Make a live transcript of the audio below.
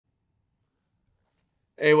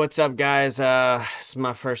Hey, what's up, guys? This is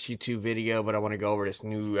my first YouTube video, but I want to go over this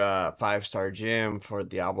new 5-star gym for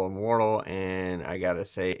Diablo Immortal, and I gotta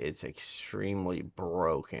say, it's extremely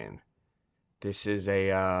broken. This is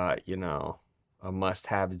a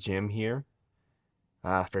must-have gym here.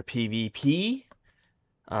 For PvP,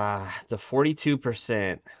 the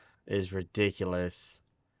 42% is ridiculous.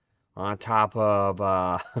 On top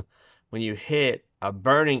of when you hit a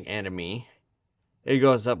burning enemy, it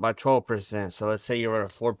goes up by 12%. So let's say you're on a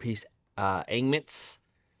 4-piece aimants.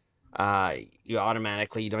 You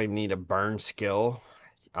don't even need a burn skill.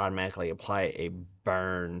 Automatically apply a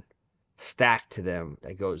burn stack to them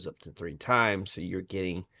that goes up to 3 times. So you're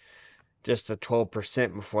getting just a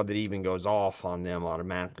 12% before that even goes off on them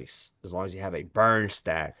automatically, as long as you have a burn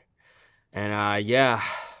stack. And yeah,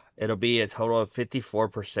 it'll be a total of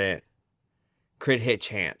 54% crit hit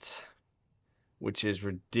chance, which is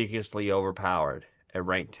ridiculously overpowered at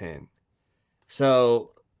rank 10.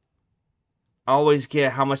 So always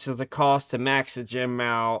get how much does it cost to max the gym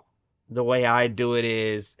out. The way I do it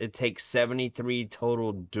is it takes 73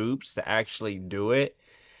 total dupes to actually do it.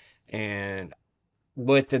 And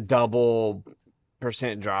with the double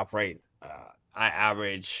percent drop rate, I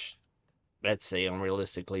average, let's say,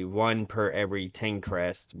 unrealistically, 1 per every 10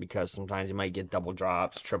 crests, because sometimes you might get double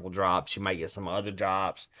drops, triple drops, you might get some other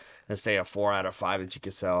drops. Let's say a 4 out of 5 that you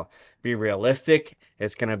could sell. Be realistic,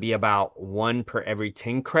 it's going to be about 1 per every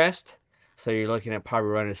 10 crest. So you're looking at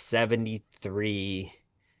probably running 73,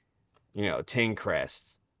 10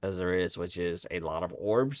 crests as there is, which is a lot of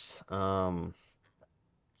orbs. You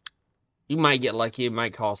might get lucky, it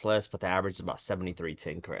might cost less, but the average is about 73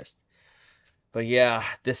 10 crest. But yeah,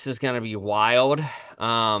 this is gonna be wild.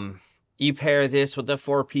 You pair this with the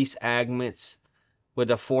 4-piece agments, with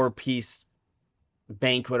a 4-piece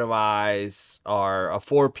banquet of eyes, or a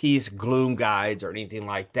 4-piece gloom guides, or anything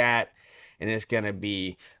like that, and it's gonna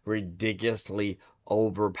be ridiculously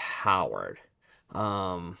overpowered.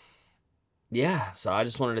 Um, yeah, so I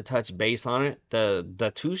just wanted to touch base on it. The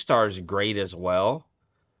 2-star is great as well.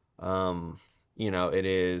 Um, it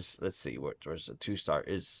is. Let's see, where's the 2-star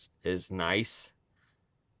is nice.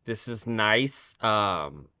 This is nice.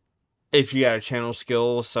 If you got a channel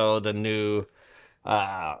skill, so the new,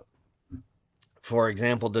 uh, for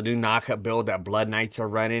example, the new knockup build that Blood Knights are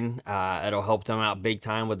running, it'll help them out big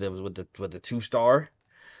time with the 2-star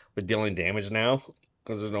with dealing damage now,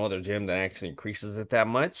 because there's no other gym that actually increases it that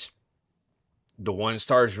much. The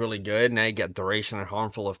 1-star is really good. Now you got duration and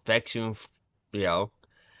harmful effects you know,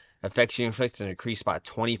 affects you inflict and increased by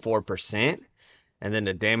 24%, and then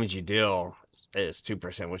the damage you deal is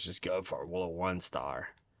 2%, which is good for a 1-star.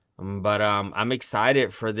 But I'm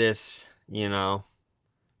excited for this,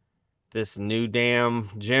 this new damn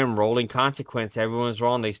gem, Rolling Consequence. Everyone's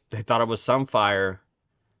wrong. They thought it was Sunfire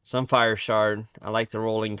Shard. I like the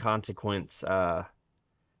Rolling Consequence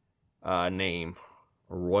name.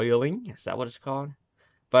 Roiling? Is that what it's called?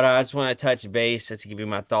 But I just want to touch base to give you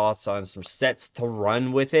my thoughts on some sets to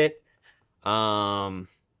run with it.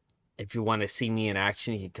 If you want to see me in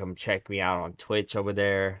action, you can come check me out on Twitch over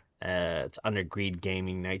there. It's under Greed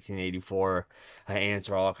Gaming 1984. I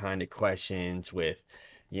answer all kind of questions with,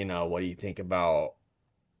 what do you think about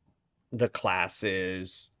the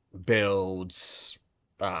classes, builds,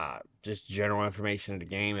 just general information of the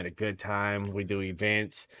game at a good time. We do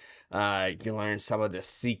events. You can learn some of the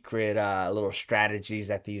secret little strategies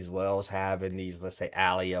that these wells have in these, let's say,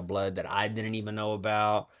 alley of blood that I didn't even know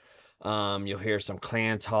about. You'll hear some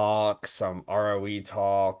clan talk, some ROE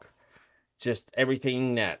talk, just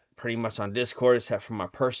everything that pretty much on Discord, except for my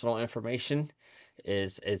personal information,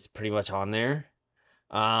 is pretty much on there.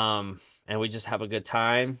 And we just have a good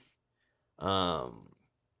time. Um,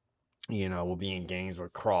 we'll be in games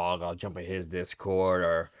with Krog. I'll jump in his Discord,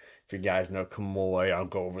 or if you guys know Kamoy, I'll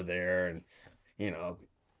go over there and, you know,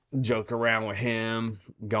 joke around with him,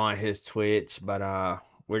 go on his Twitch. But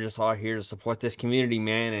we're just all here to support this community,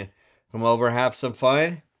 man, and come over, have some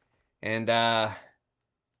fun. And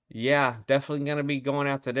yeah, definitely gonna be going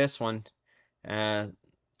after this one. Uh,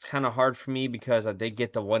 it's kind of hard for me because I did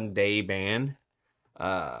get the 1-day ban.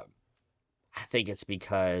 Uh, I think it's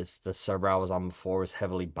because the server I was on before was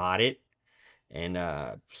heavily botted, and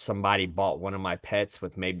somebody bought one of my pets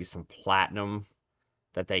with maybe some platinum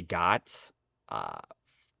that they got uh,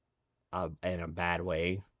 in a bad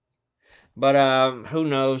way. But who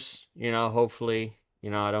knows? Hopefully,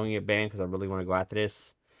 I don't get banned, because I really want to go after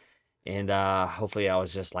this. And hopefully I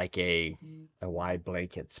was just like a wide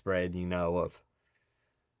blanket spread, of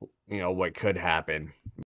what could happen.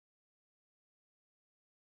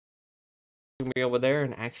 Me over there,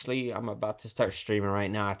 and actually I'm about to start streaming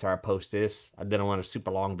right now after I post this. I didn't want a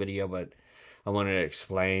super long video, but I wanted to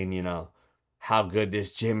explain, how good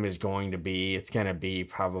this gym is going to be. It's going to be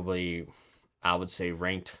probably, I would say,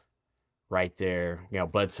 ranked right there.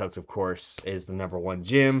 Blood Soaked, of course, is the number one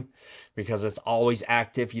gym because it's always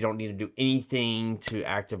active. You don't need to do anything to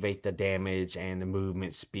activate the damage and the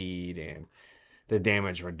movement speed and the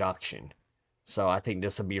damage reduction. So I think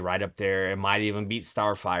this will be right up there. It might even beat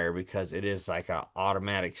Starfire because it is like a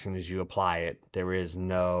automatic as soon as you apply it. There is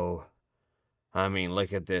no. I mean,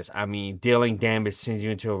 look at this. I mean, dealing damage sends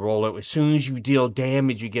you into a roll up. As soon as you deal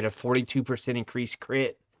damage, you get a 42% increased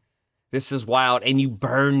crit. This is wild, and you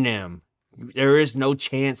burn them. There is no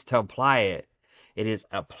chance to apply it. It is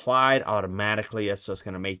applied automatically. That's what's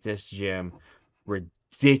going to make this gym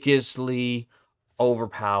ridiculously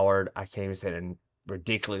overpowered. I can't even say it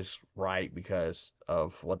ridiculous right because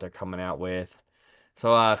of what they're coming out with.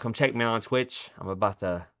 So come check me out on Twitch. I'm about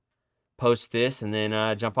to post this and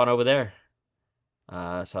then jump on over there.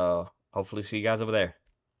 So hopefully see you guys over there.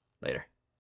 Later.